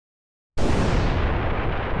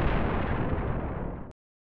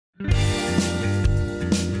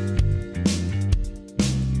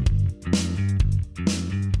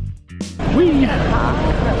Whee!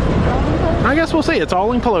 I guess we'll see. It's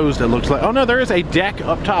all enclosed, it looks like. Oh no, there is a deck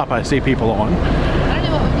up top I see people on. I don't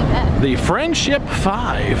know what would be best. The Friendship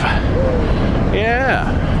 5.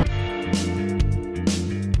 Yeah.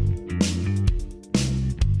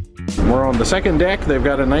 We're on the second deck. They've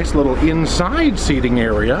got a nice little inside seating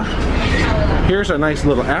area. Here's a nice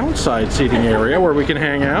little outside seating area where we can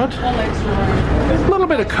hang out. A little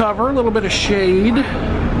bit of cover, a little bit of shade.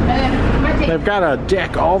 They've got a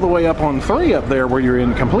deck all the way up on 3 up there where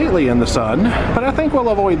you're completely in the sun, but I think we'll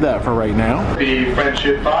avoid that for right now. The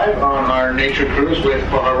Friendship 5 on our nature cruise with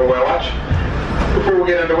Pearl Harbor Whale Watch. Before we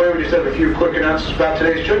get underway, we just have a few quick announcements about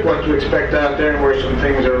today's trip, what to expect out there and where some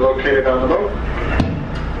things are located on the boat.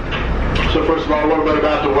 So first of all, a little bit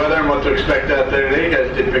about the weather and what to expect out there today. You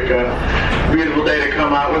guys did pick a beautiful day to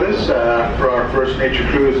come out with us for our first nature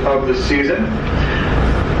cruise of the season.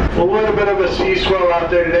 A little bit of a sea swell out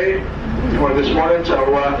there today, or this morning, so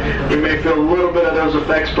we may feel a little bit of those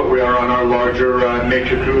effects, but we are on our larger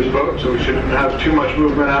nature cruise boat, so we shouldn't have too much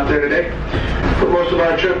movement out there today. But most of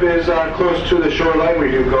our trip is close to the shoreline.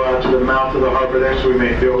 We do go out to the mouth of the harbor there, so we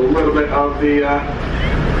may feel a little bit of the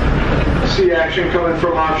sea action coming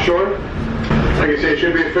from offshore. Like I say, it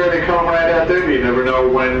should be a fairly calm ride out there, but you never know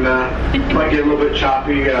when it might get a little bit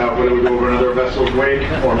choppy, whether we go over another vessel's wake,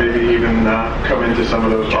 or maybe even come into some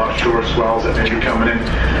of those offshore swells that may be coming in.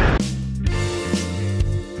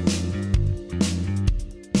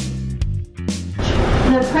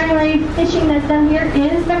 The primary fishing that's done here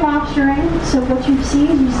is the lobstering. So what you see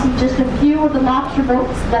is you see just a few of the lobster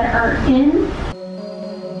boats that are in.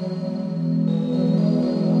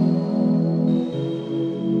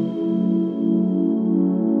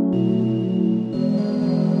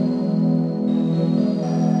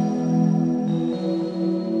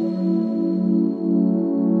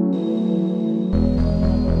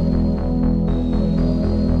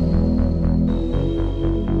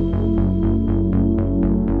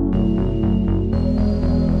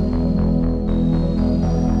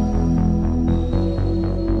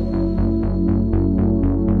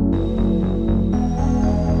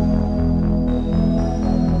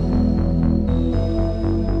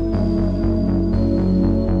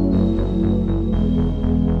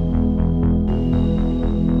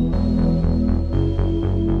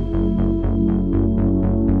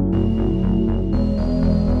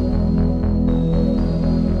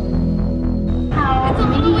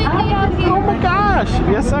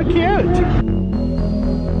 Yes, so cute.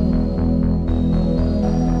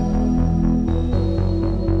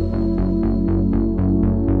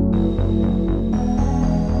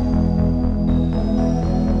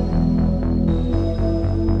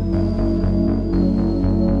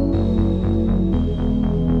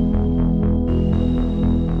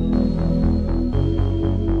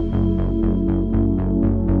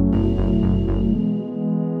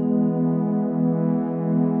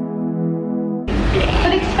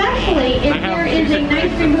 If there is a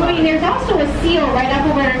nice removing, there's also a seal right up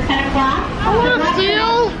over at 10 o'clock. I want a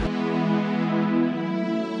seal!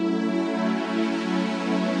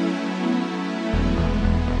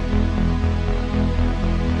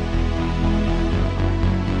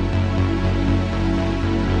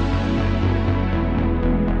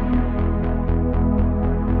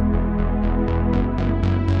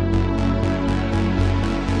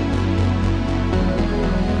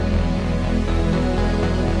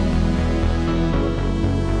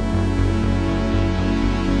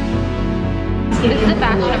 This is a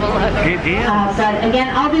fashionable look. It is. But again,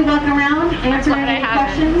 I'll be walking around answering any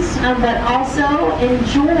questions, but also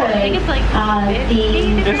enjoy it's like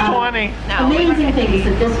It's 20. amazing things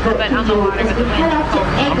that this boat can do as we head out to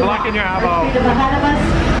I'm blocking your eyeball. ahead of us.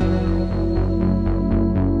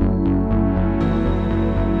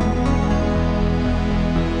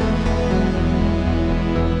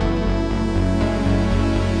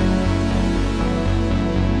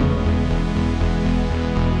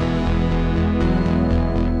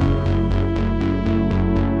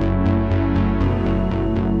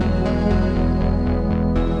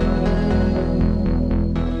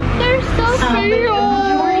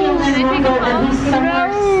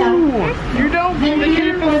 You don't get to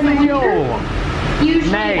keep a seal.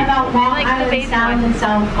 Usually about Long Island Sound and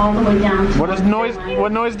south all the way down to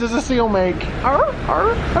What noise does a seal make? The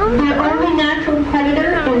only natural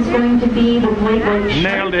predator is going to be the great white shark.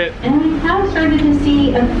 Nailed it. And we have started to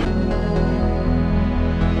see a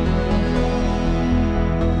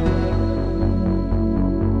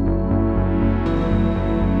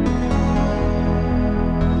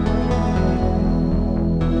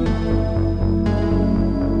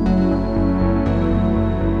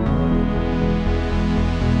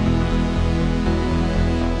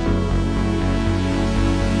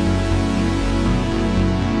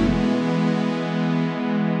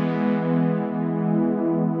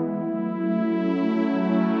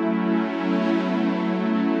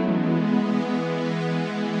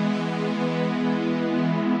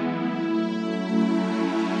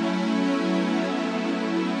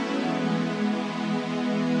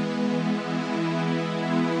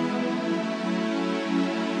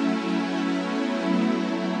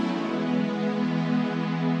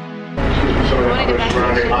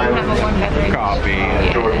have a warm beverage.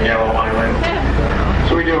 Coffee. Jordan Yellow Island.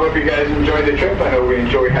 So we do hope you guys enjoyed the trip. I know we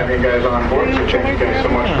enjoy having you guys on board, so thank you guys so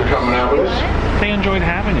much for coming out with us. They enjoyed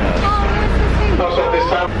having us. Also at this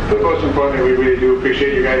time, but most importantly, we really do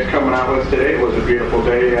appreciate you guys coming out with us today. It was a beautiful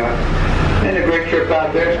day and a great trip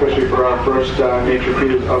out there, especially for our first nature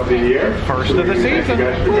cruise of the year. First of the season. Thank you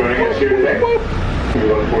guys for joining us here today. We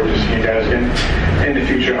look forward to seeing you guys again in the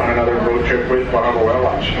future on another road trip with Harbor Whale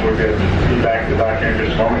Watch. We'll be back to the dock here in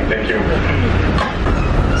just a moment. Thank you.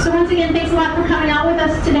 So once again, thanks a lot for coming out with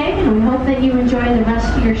us today, and we hope that you enjoy the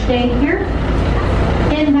rest of your stay here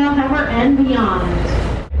in Harbor and beyond.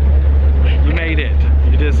 You made it.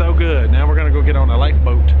 You did so good. Now we're going to go get on a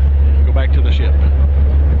lifeboat and go back to the ship.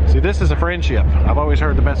 See, this is a friendship. I've always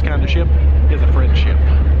heard the best kind of ship is a friendship,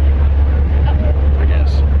 I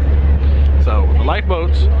guess. So the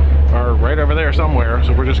lifeboats are right over there somewhere.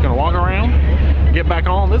 So we're just going to walk around, get back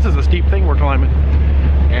on. This is a steep thing we're climbing.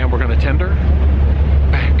 And we're going to tender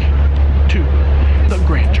back to the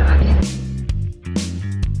Grandeur.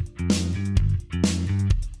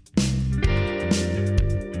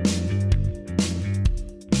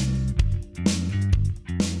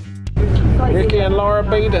 Ricky and Laura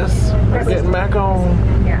beat us. We're getting back on.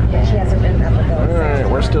 Yeah, she hasn't been that long. Alright,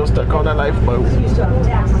 we're still stuck on that lifeboat.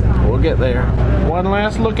 We'll get there. One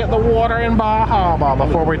last look at the water in Bahama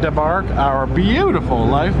before we debark our beautiful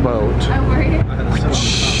lifeboat. I'm worried.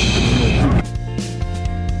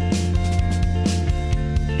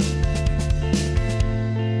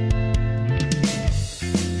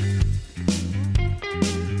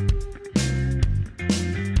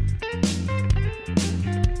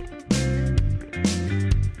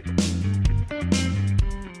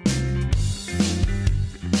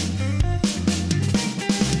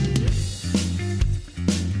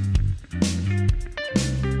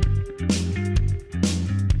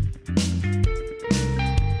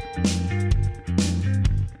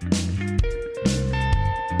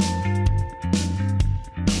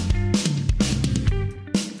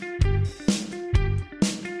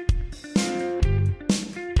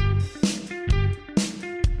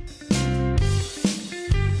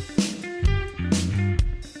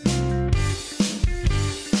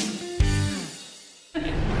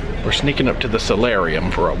 We're sneaking up to the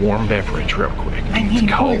solarium for a warm beverage real quick.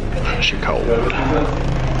 It's cold. She cold.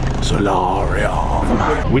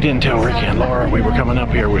 Solarium. We didn't tell Ricky and Laura we were coming up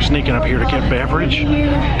here. We're sneaking up here to get beverage,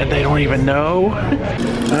 and they don't even know.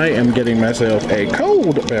 I am getting myself a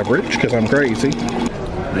cold beverage because I'm crazy.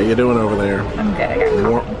 How you doing over there? I'm good. I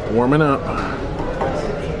got Warming up.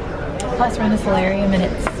 Plus, we're in a solarium and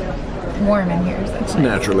it's warm in here. So It's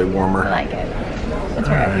naturally warmer. I like it. That's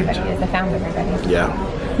where everybody is. I found everybody. Yeah.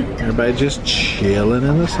 Everybody just chilling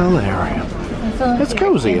in the solarium. It's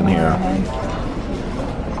cozy in here.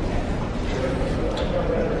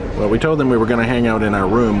 Well, we told them we were going to hang out in our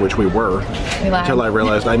room, which we were, until I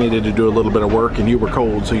realized I needed to do a little bit of work and you were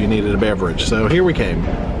cold, so you needed a beverage. So here we came.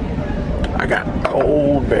 I got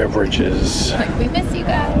cold beverages. Like, we miss you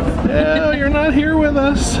guys. Yeah, you're not here with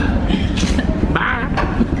us. Bye.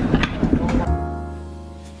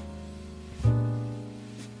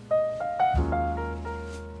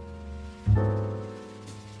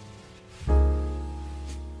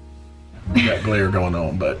 We got glare going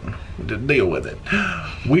on, but to deal with it.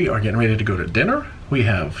 We are getting ready to go to dinner. We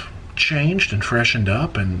have changed and freshened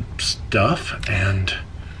up and stuff. And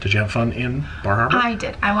did you have fun in Bar Harbor? I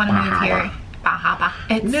did. I want to move here. Bahama.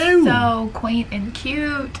 It's so quaint and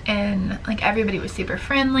cute, and like everybody was super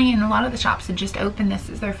friendly, and a lot of the shops had just opened. This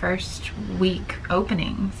is their first week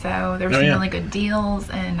opening, so there were some really good deals,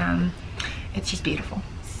 and it's just beautiful.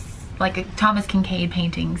 Like a Thomas Kincaid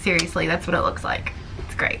painting. Seriously, that's what it looks like.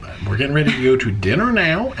 It's great. We're getting ready to go to dinner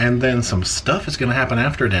now, and then some stuff is going to happen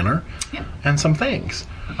after dinner, and some things.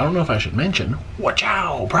 I don't know if I should mention. Watch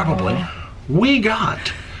out, probably. We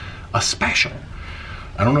got a special.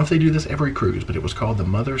 I don't know if they do this every cruise, but it was called the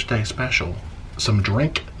Mother's Day Special. Some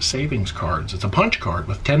drink savings cards. It's a punch card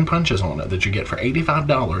with 10 punches on it that you get for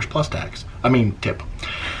 $85 plus tax. I mean, tip.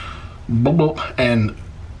 And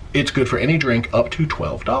it's good for any drink up to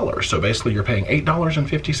 $12. So basically you're paying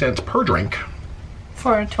 $8.50 per drink.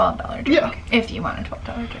 For a $12 drink. Yeah. If you want a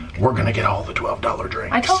 $12 drink. We're going to get all the $12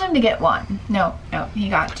 drinks. I told him to get one. No, he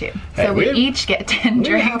got two. Hey, so we each get 10 drinks.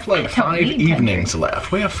 We have like 5 evenings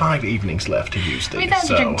left. We have 5 evenings left to use these. We have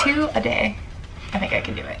to drink 2 a day. I think I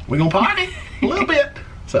can do it. We're going to party a little bit.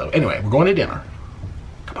 So anyway, we're going to dinner.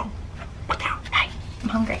 Come on. What's out? Hey, I'm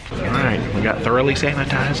hungry. All right, we got thoroughly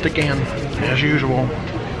sanitized again, as usual.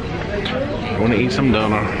 Going to eat some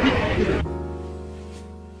dinner.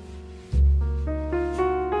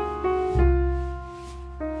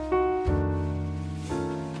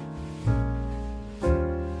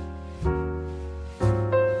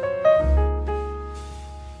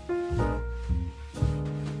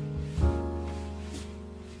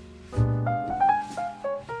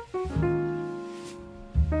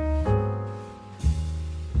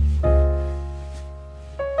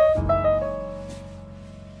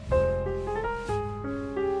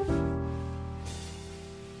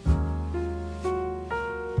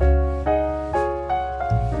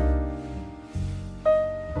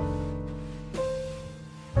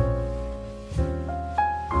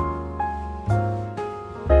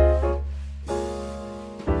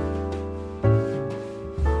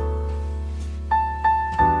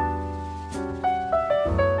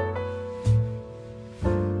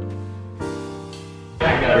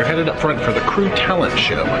 They're headed up front for the crew talent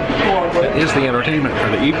show. That is the entertainment for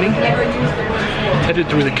the evening. Headed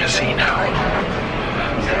through the casino.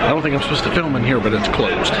 I don't think I'm supposed to film in here, but it's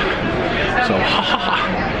closed. So, ha ha ha.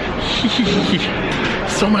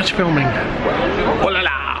 So much filming. Oh la la.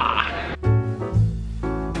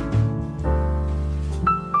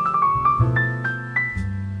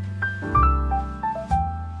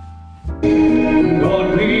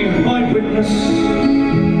 God be my witness,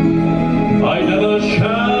 I never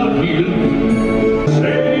shall yield.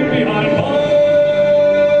 Stay behind bars,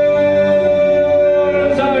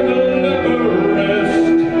 I will never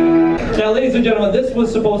rest. Now, ladies and gentlemen, this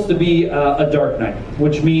was supposed to be a dark night,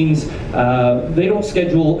 which means they don't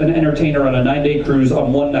schedule an entertainer on a 9-day cruise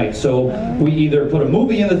on one night. So we either put a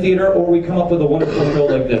movie in the theater or we come up with a wonderful show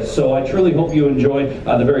like this. So I truly hope you enjoy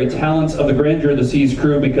the very talents of the Grandeur of the Seas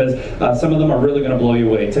crew, because some of them are really going to blow you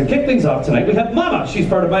away. To kick things off tonight, we have Mama. She's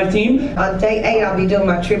part of my team. On day 8, I'll be doing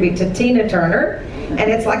my tribute to Tina Turner, and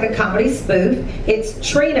it's like a comedy spoof. It's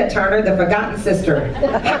Trina Turner, the forgotten sister.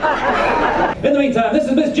 In the meantime, this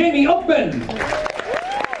is Miss Jammy Oakman.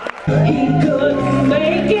 He couldn't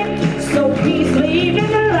make it, so he's leaving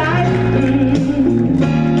the life.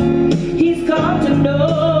 He's come to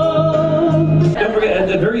know. Don't forget, at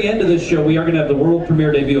the very end of this show, we are going to have the world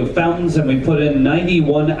premiere debut of Fountains, and we put in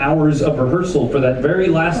 91 hours of rehearsal for that very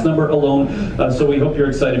last number alone, so we hope you're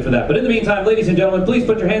excited for that. But in the meantime, ladies and gentlemen, please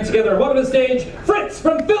put your hands together and welcome to the stage, Fritz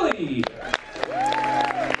from Philly!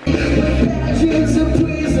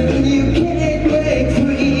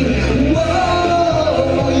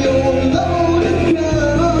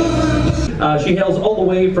 She hails all the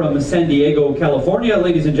way from San Diego, California.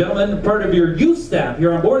 Ladies and gentlemen, part of your youth staff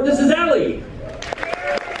here on board, this is Allie.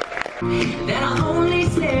 That I'll only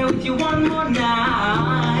stay with you one more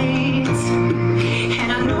night,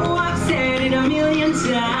 and I know I've said it a million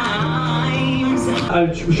times.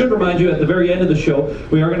 I should remind you, at the very end of the show,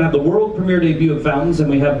 we are going to have the world premiere debut of Fountains, and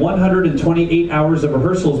we have 128 hours of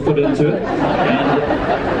rehearsals put into it.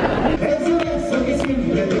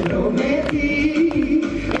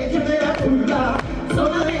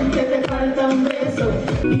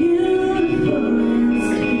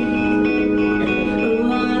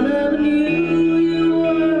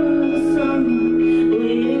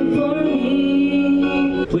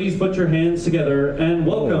 Please put your hands together and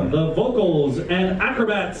welcome the vocals and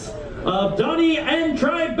acrobats of Donnie and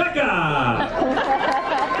Tribeca.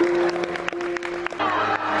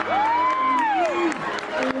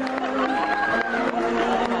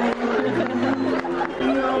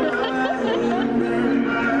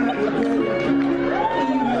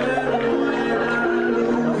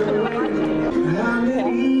 How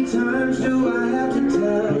many times do I have to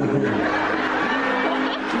tell you?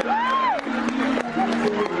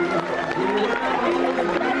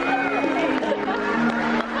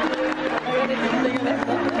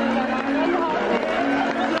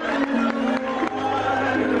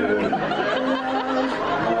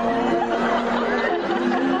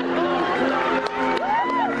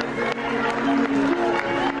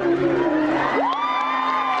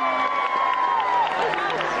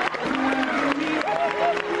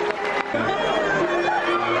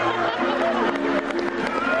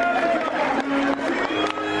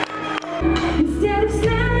 Instead of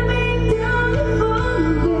slamming down the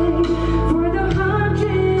phone for the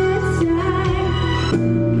 100th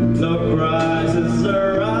time. Look rises,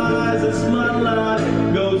 arises, my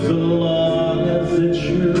life goes along as it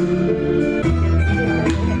should.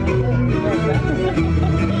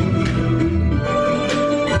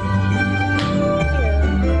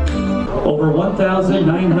 Over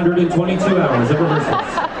 1,922 hours of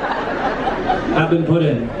rehearsals have been put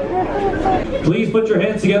in. Please put your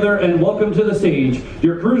hands together and welcome to the stage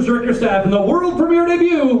your cruise director staff in the world premiere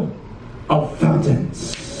debut of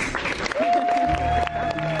Fountains.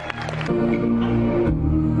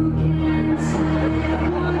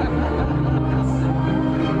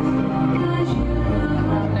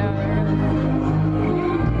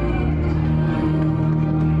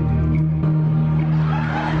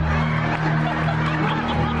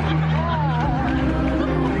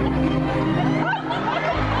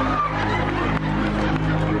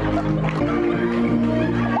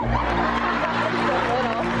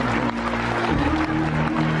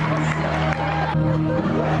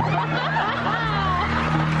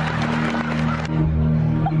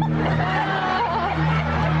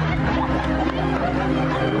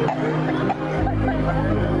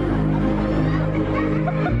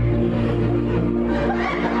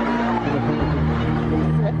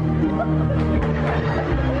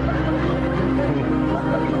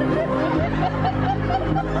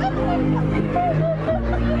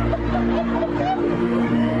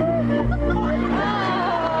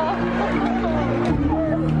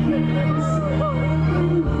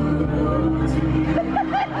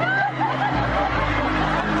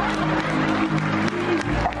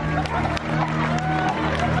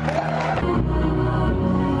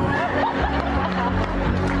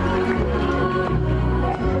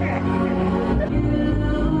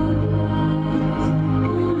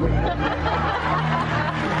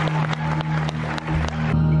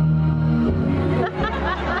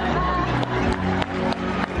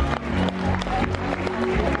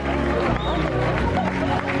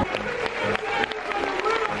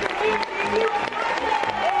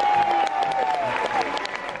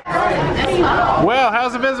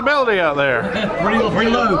 visibility out there? Pretty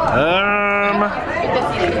low.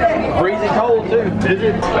 Freezing cold too. Is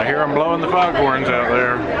it? I hear them blowing the foghorns out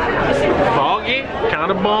there. Foggy,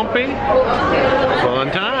 kind of bumpy.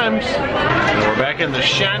 Fun times. And we're back in the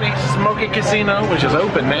shiny, smoky casino, which is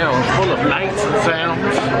open now and full of lights and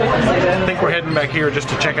sounds. I think we're heading back here just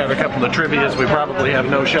to check out a couple of trivias. We probably have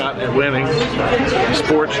no shot at winning.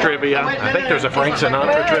 Sports trivia. I think there's a Frank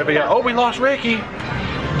Sinatra trivia. Oh, we lost Ricky.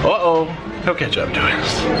 Uh-oh. He'll catch up to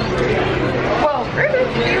us. Well,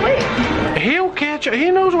 Preve, you're late. He'll catch up. He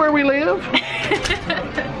knows where we live.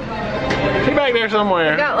 He back there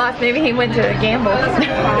somewhere. He got lost. Maybe he went to gamble.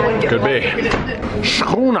 Could be.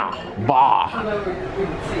 Schooner Bar.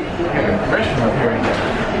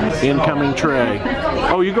 Incoming tray.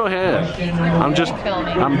 Oh, you go ahead. I'm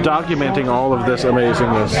documenting all of this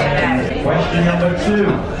amazingness. Question number 2.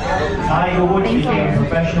 Tiger Woods became a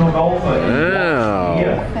professional golfer.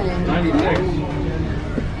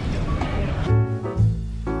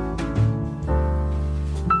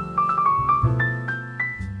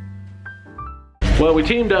 Well, we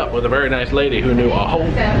teamed up with a very nice lady who knew a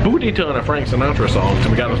whole booty ton of Frank Sinatra songs,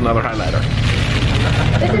 and we got us another highlighter.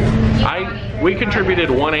 We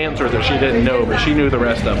contributed one answer that she didn't know, but she knew the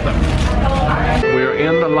rest of them. We're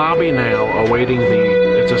in the lobby now, awaiting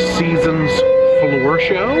it's a season's floor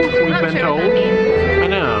show, we've been told. I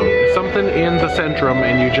know, something in the Centrum,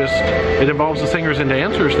 and it involves the singers and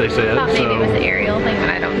dancers, they said. I thought maybe it was the Ariel thing,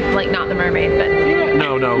 but I don't, like, not the mermaid, but.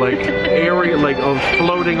 No, like Ariel, like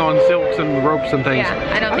floating on silks and ropes and things.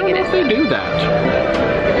 Yeah, I don't think it is. They do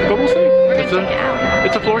that, but we'll see. We're gonna check it out.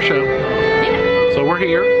 It's a floor show. Yeah. So we're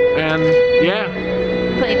here, and yeah.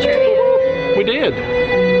 Played trivia. We did.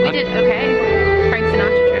 We did, okay. Frank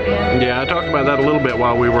Sinatra trivia. Yeah, I talked about that a little bit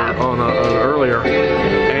while we were on earlier,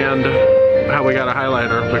 and how we got a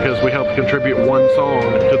highlighter because we helped contribute one song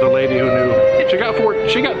to the lady who knew. She got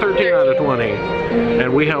 13 out of 20,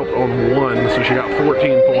 and we helped on one, so she got 14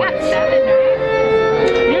 points. We got 7,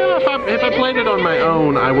 right? Yeah, if I played it on my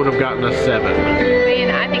own, I would have gotten a 7. I mean,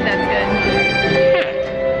 I think that's good.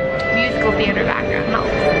 Musical theater background helps.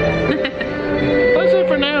 That's it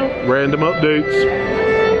for now. Random updates.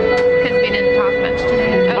 Because we didn't talk much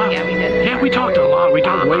today. Oh, yeah, we did. Yeah, we talked a lot. We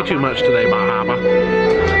talked way too much today, Bahama.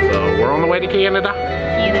 So we're on the way to Canada.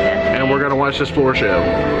 And we're going to watch this floor show.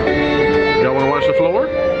 Y'all want to watch the floor?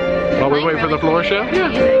 While we wait for the floor show? Yeah.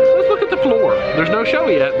 Let's look at the floor. There's no show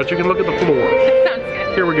yet, but you can look at the floor. Sounds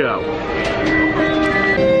good. Here we go.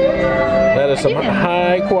 That is some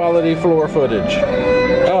high quality floor footage.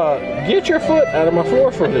 Get your foot out of my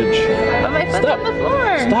floor footage. But my foot's on the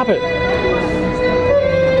floor. Stop it.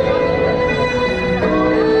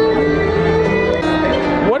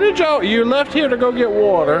 What did you left here to go get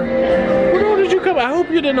water. Where did you come? I hope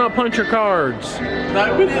you did not punch your cards.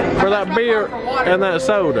 No, we didn't. For that beer and that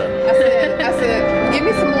soda. I said, give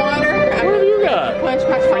me some water. What have you got? Punch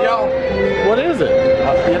for y'all. What is it?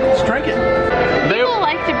 Let's drink it. People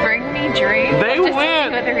like to bring me drinks. They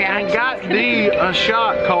went and got a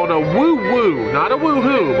shot called a woo-woo. Not a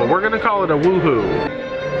woo-hoo, but we're going to call it a woo-hoo.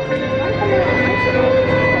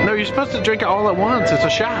 No, you're supposed to drink it all at once. It's a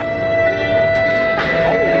shot. But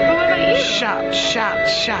what about you? Shots.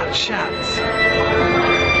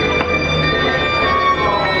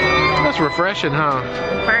 That's refreshing, huh?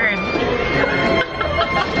 Burn.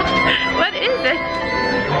 What is it?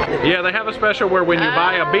 Yeah, they have a special where when you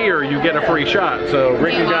buy a beer, you get a free shot. So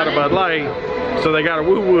Ricky got a Bud Light, so they got a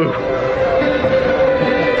woo-woo.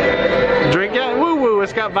 Drink that woo-woo.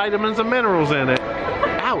 It's got vitamins and minerals in it.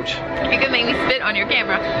 Ouch. You can make me spit on your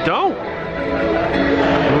camera. Don't.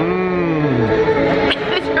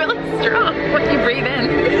 It's really strong when you breathe in.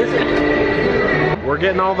 We're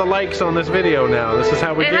getting all the likes on this video now. This is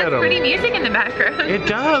how we get them. It has pretty music in the background. It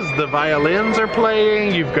does. The violins are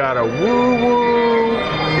playing. You've got a woo-woo.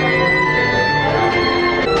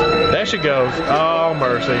 There she goes. Oh,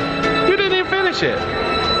 mercy. You didn't even finish it.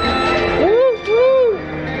 Woo-woo.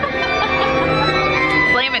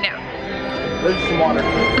 Slam it down. There's some water.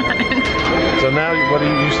 So now, what do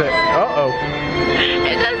you say? Uh-oh.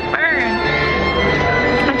 It does burn.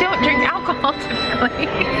 I don't drink alcohol typically.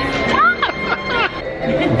 Stop!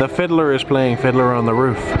 The fiddler is playing Fiddler on the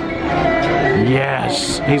Roof.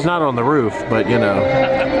 Yes. He's not on the roof, but you know,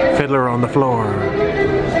 Fiddler on the Floor.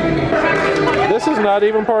 This is not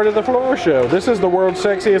even part of the floor show. This is the world's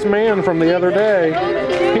sexiest man from the other day.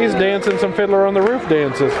 He's dancing some Fiddler on the Roof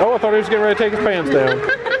dances. Oh, I thought he was getting ready to take his pants down.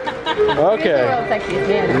 Okay.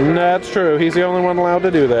 That's true. He's the only one allowed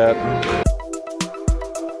to do that.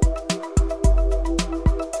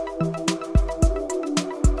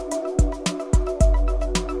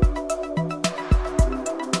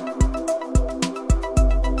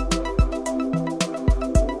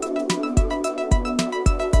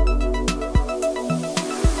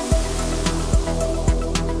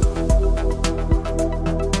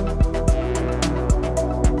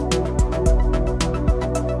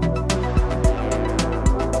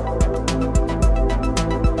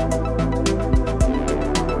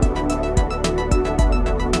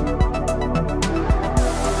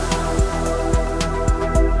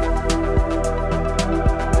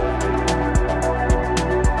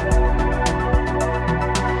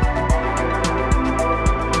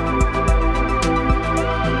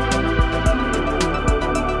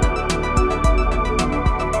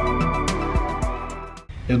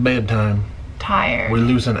 bedtime. Tired. We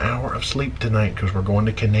lose an hour of sleep tonight because we're going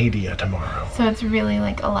to Canada tomorrow. So it's really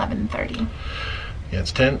like 11:30. Yeah,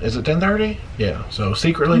 it's 10. Is it 10:30? Yeah. So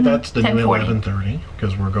secretly, that's the new 11:30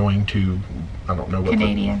 because we're going to. I don't know what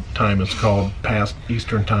Canadian the time is called past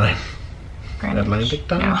Eastern time. Greenwich. Atlantic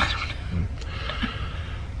time. No, I don't know.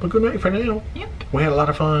 But good night for now. Yep. We had a lot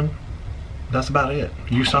of fun. That's about it.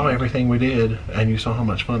 You saw everything we did, and you saw how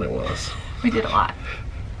much fun it was. We did a lot.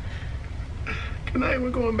 Good night.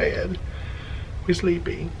 We're going to bed. We're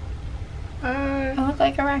sleepy. Bye. I look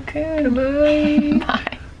like a raccoon. Good night. Bye.